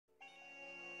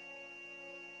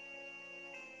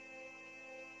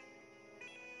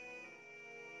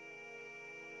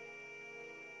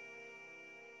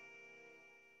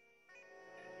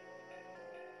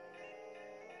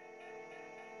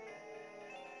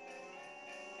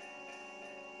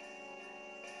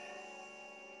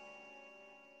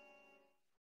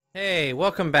Hey,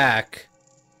 welcome back.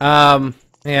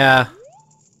 Yeah.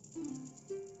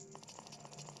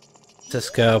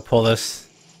 Just go pull this.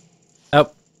 Oh,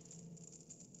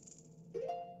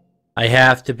 I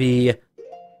have to be.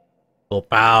 Oh,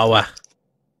 bow.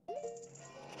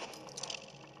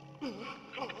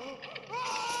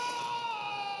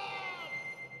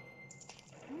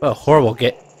 Oh,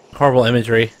 horrible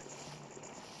imagery.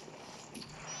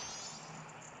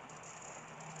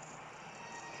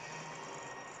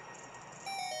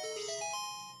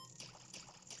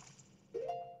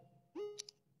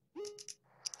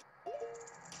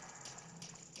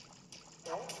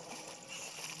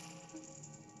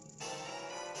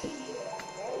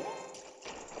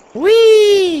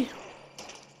 Whee!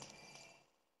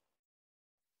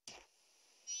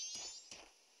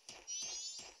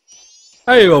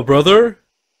 There you go, brother.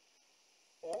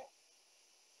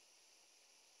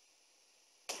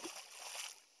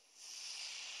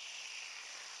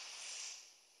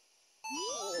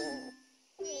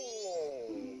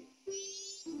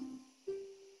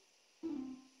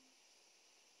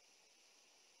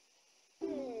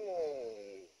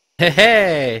 Hey,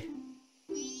 hey!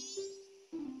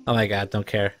 Oh my god, don't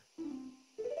care.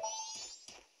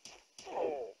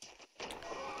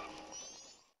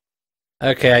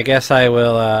 Okay, I guess I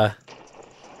will, let's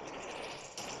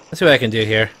see what I can do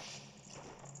here.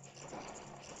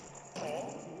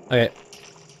 Okay.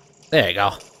 There you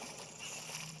go.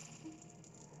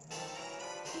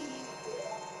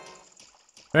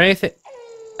 Or anything?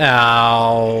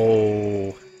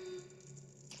 Ow.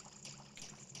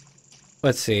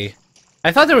 Let's see.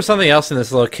 I thought there was something else in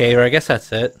this little cave, or I guess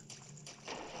that's it.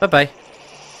 Bye-bye.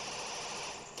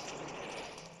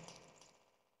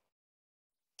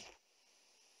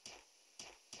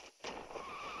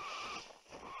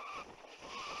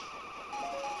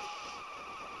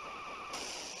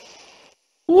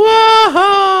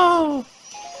 Whoa!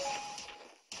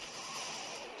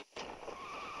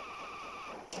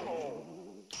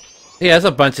 Yeah, there's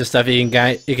a bunch of stuff you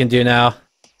can do now.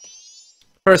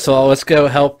 First of all, let's go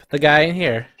help the guy in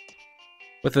here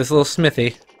with this little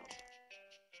smithy.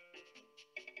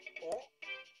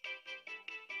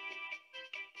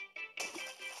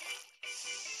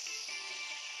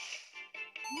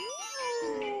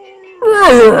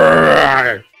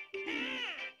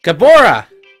 Gabora!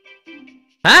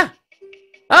 Huh?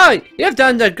 Oh, you've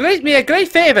done me a great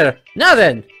favor. Now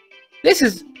then,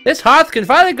 this hearth can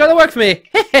finally go to work for me.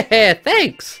 Hehehe,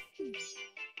 thanks.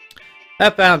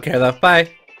 Yep, I don't care though.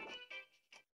 Bye.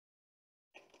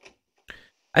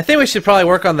 I think we should probably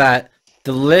work on that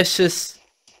delicious,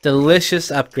 delicious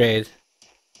upgrade.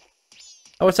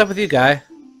 Oh, what's up with you, guy?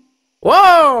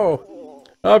 Whoa!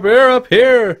 Up here, up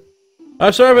here!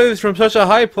 I'm sorry about this from such a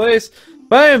high place,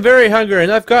 but I am very hungry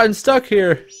and I've gotten stuck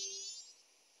here.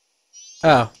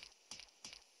 Oh.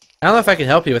 I don't know if I can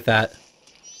help you with that.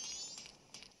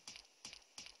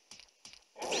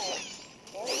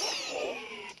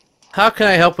 How can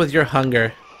I help with your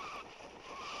hunger?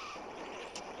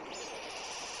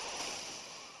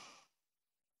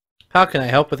 How can I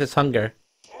help with this hunger?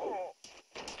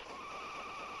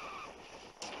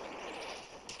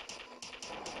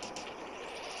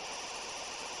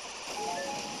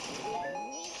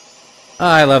 Oh,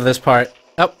 I love this part.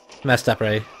 Oh, messed up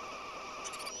already.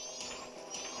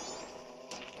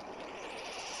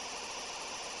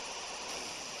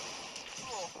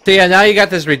 So yeah, now you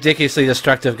got this ridiculously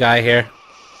destructive guy here.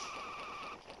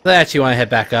 I actually want to head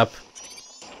back up.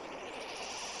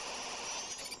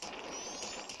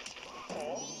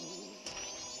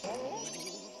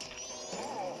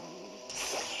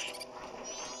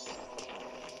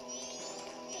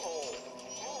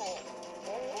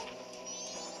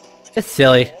 It's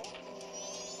silly.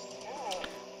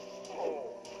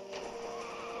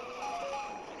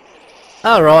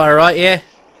 Alright, yeah.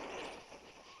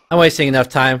 I'm wasting enough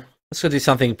time. Let's go do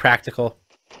something practical.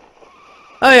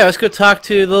 Oh yeah, let's go talk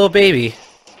to the little baby.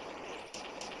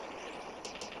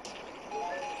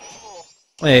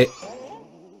 Wait.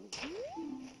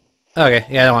 Okay,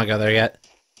 yeah, I don't want to go there yet.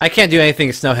 I can't do anything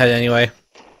to Snowhead anyway.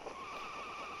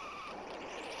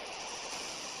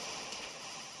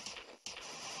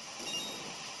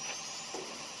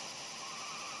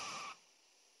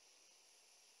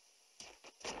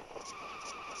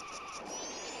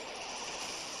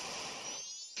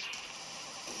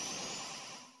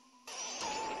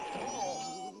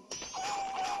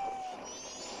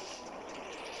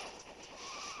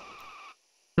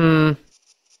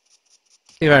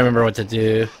 See if I remember what to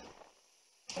do.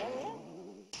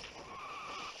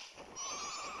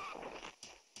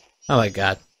 Oh my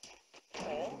god.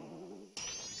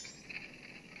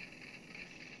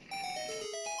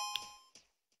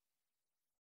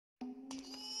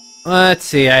 Let's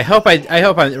see. I hope I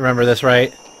remember this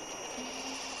right.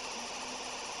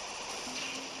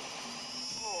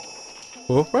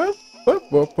 Whoop, whoop, whoop,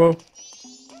 whoop, whoop.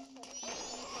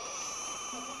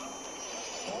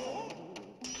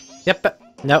 Yep.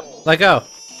 Nope. Let go.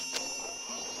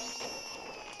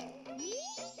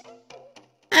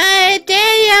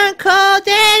 Daddy, Uncle,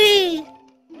 Daddy.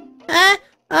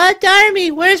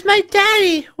 Darmy, where's my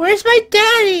daddy? Where's my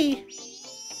daddy?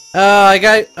 I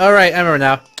got. All right, I remember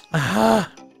now. I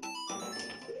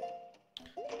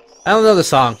don't know the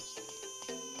song.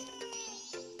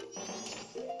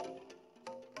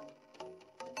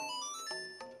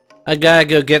 I gotta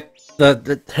go get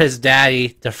his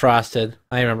daddy defrosted.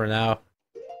 I remember now.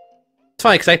 It's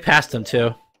funny because I passed him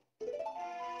too.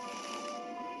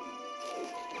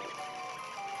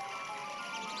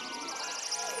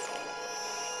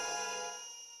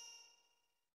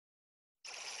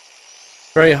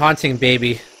 Very haunting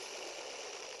baby.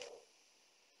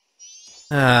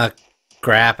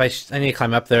 Crap. I need to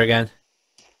climb up there again.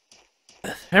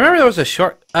 I remember there was a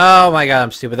short... Oh my god,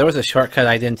 I'm stupid. There was a shortcut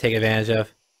I didn't take advantage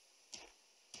of.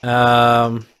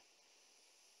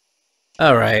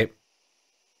 Alright.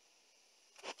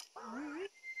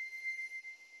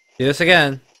 Do this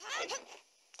again.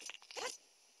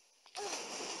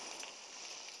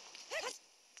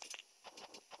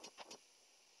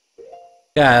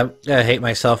 Yeah, I gotta hate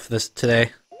myself this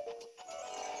today.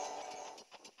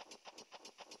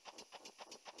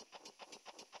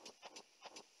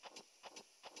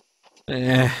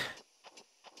 Alright,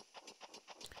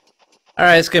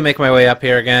 let's go make my way up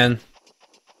here again.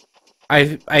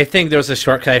 I think there was a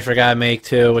shortcut I forgot to make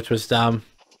too, which was dumb.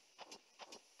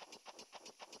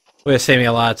 Would have saved me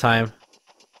a lot of time.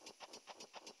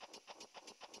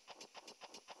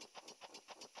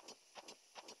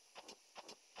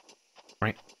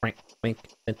 Wink.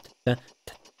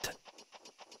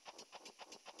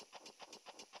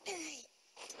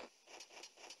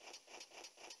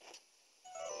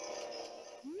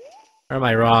 Or am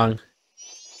I wrong?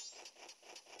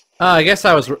 Oh, I guess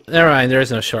I was... Never mind, there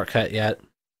is no shortcut yet.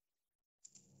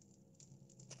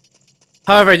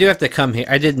 However, I do have to come here.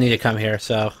 I did need to come here,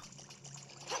 so...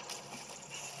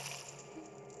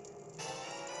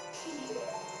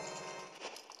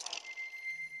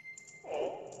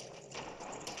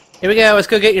 Here we go, let's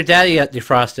go get your daddy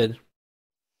defrosted.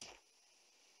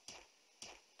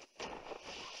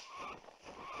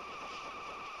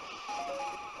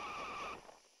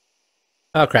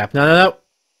 Oh crap, no.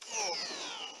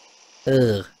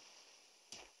 Ugh.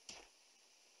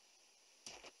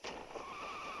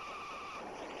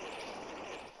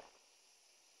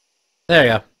 There you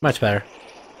go, much better.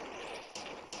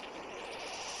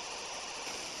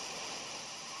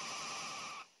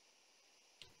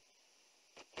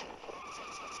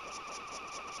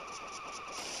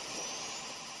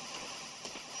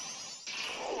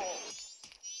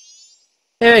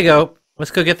 There you go. Let's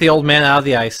go get the old man out of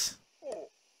the ice.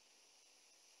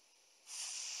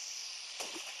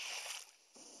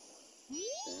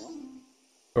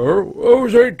 Oh, what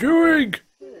was I doing?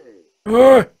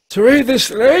 It's already this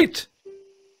late?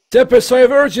 Tempest, I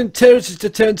have urgent matters to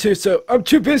tend to, so I'm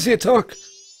too busy to talk.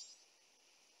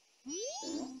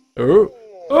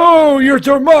 Oh, you're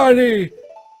Dormani!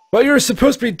 But you're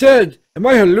supposed to be dead. Am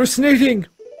I hallucinating?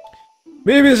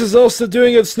 Maybe this is also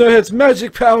doing of Snowhead's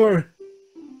magic power.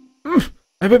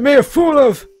 I've been made a fool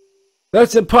of.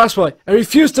 That's impossible. I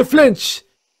refuse to flinch.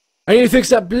 I need to fix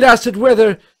that blasted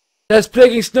weather that's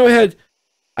plaguing Snowhead.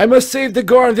 I must save the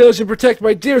Goron village and protect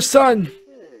my dear son.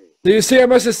 Do you say I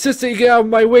must assist you get out of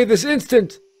my way this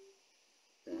instant?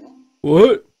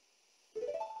 What?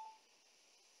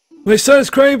 My son is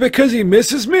crying because he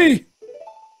misses me?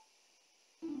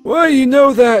 Why do you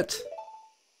know that?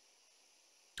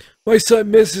 My son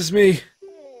misses me.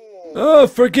 Oh,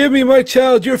 forgive me, my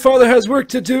child. Your father has work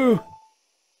to do.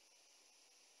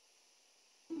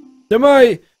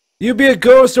 Demai, you be a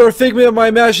ghost or a figment of my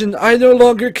imagination. I no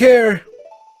longer care.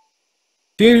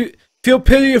 Do you feel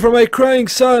pity for my crying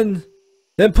son?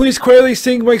 Then please quietly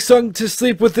sing my son to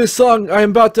sleep with this song I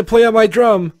am about to play on my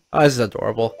drum. Oh, this is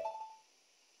adorable.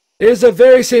 It is the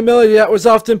very same melody that was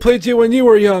often played to you when you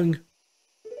were young.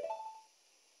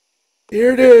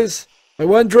 Here it is. My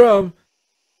one drum.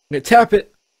 I'm gonna tap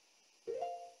it.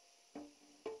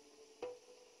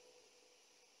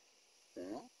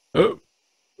 Oh.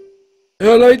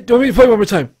 Let me play one more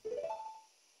time.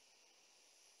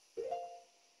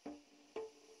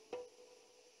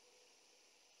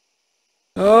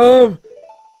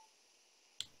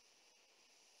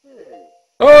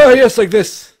 Oh, yes, like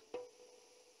this.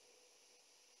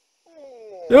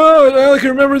 Oh, I can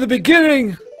remember the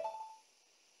beginning.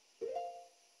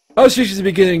 I'll shoot you at the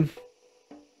beginning.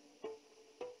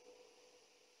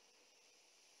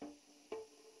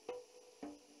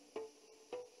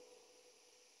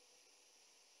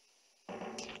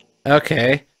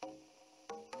 Okay.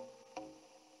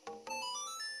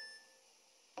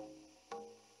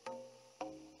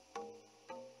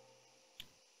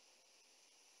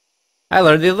 I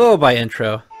learned the lullaby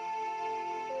intro.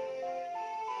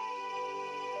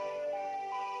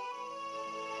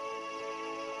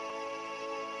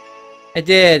 I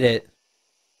did it.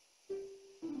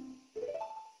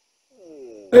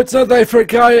 It's not that I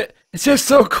forgot it. It's just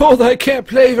so cold I can't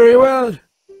play very well.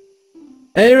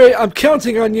 Anyway, I'm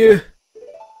counting on you.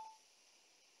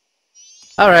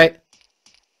 Alright.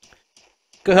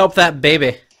 Go help that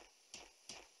baby.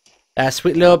 That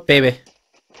sweet little baby.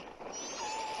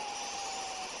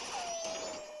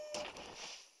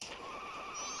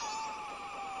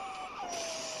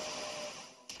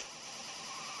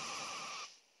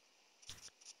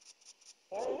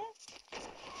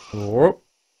 Whoop.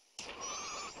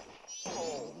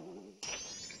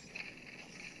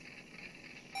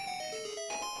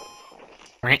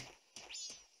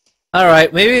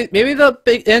 Alright, maybe the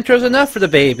big intro's enough for the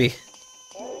baby.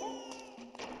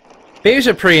 Babies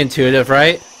are pretty intuitive,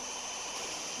 right?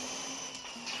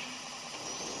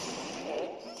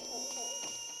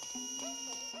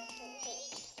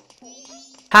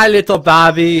 Hi little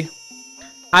Bobby.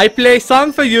 I play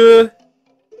song for you.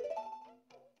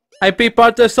 I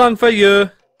pre-part the song for you.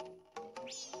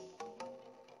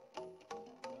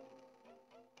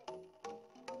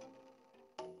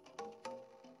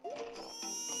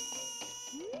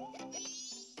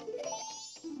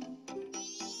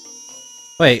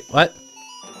 Wait, what?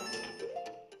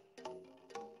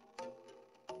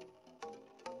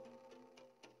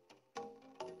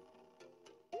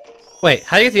 Wait,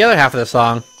 how do you get the other half of the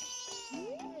song?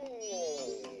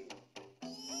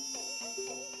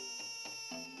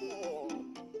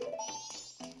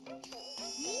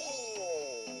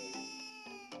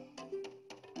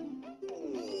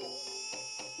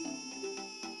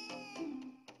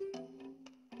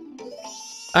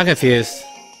 I'm confused.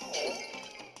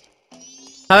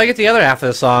 How do I get the other half of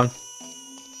the song?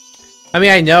 I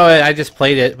mean, I know it, I just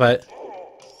played it, but...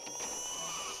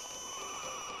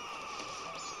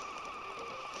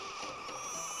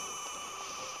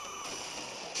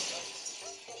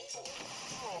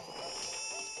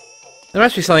 There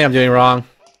must be something I'm doing wrong.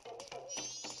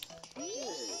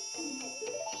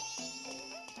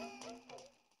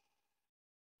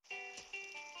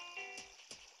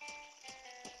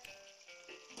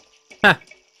 Huh.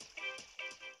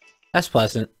 That's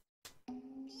pleasant.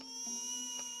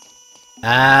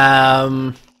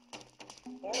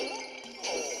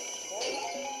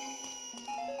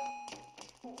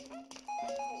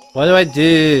 What do I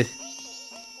do?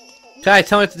 Guy,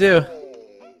 tell me what to do.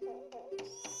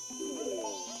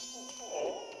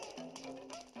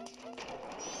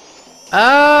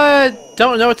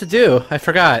 Don't know what to do. I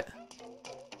forgot.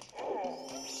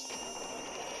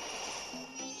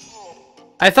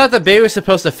 I thought the baby was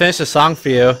supposed to finish the song for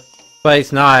you, but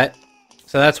he's not.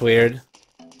 So that's weird.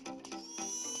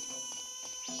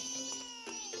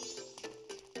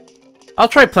 I'll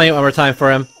try playing it one more time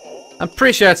for him. I'm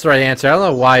pretty sure that's the right answer. I don't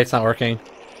know why it's not working.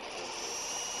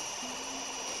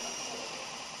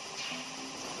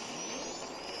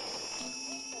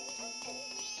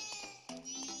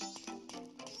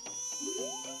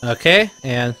 Okay,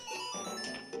 and...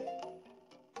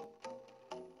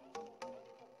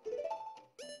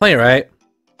 Play it right.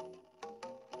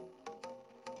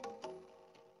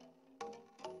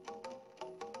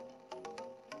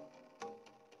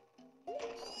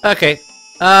 Okay.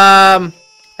 I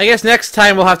guess next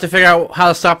time we'll have to figure out how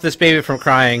to stop this baby from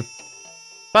crying.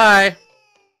 Bye!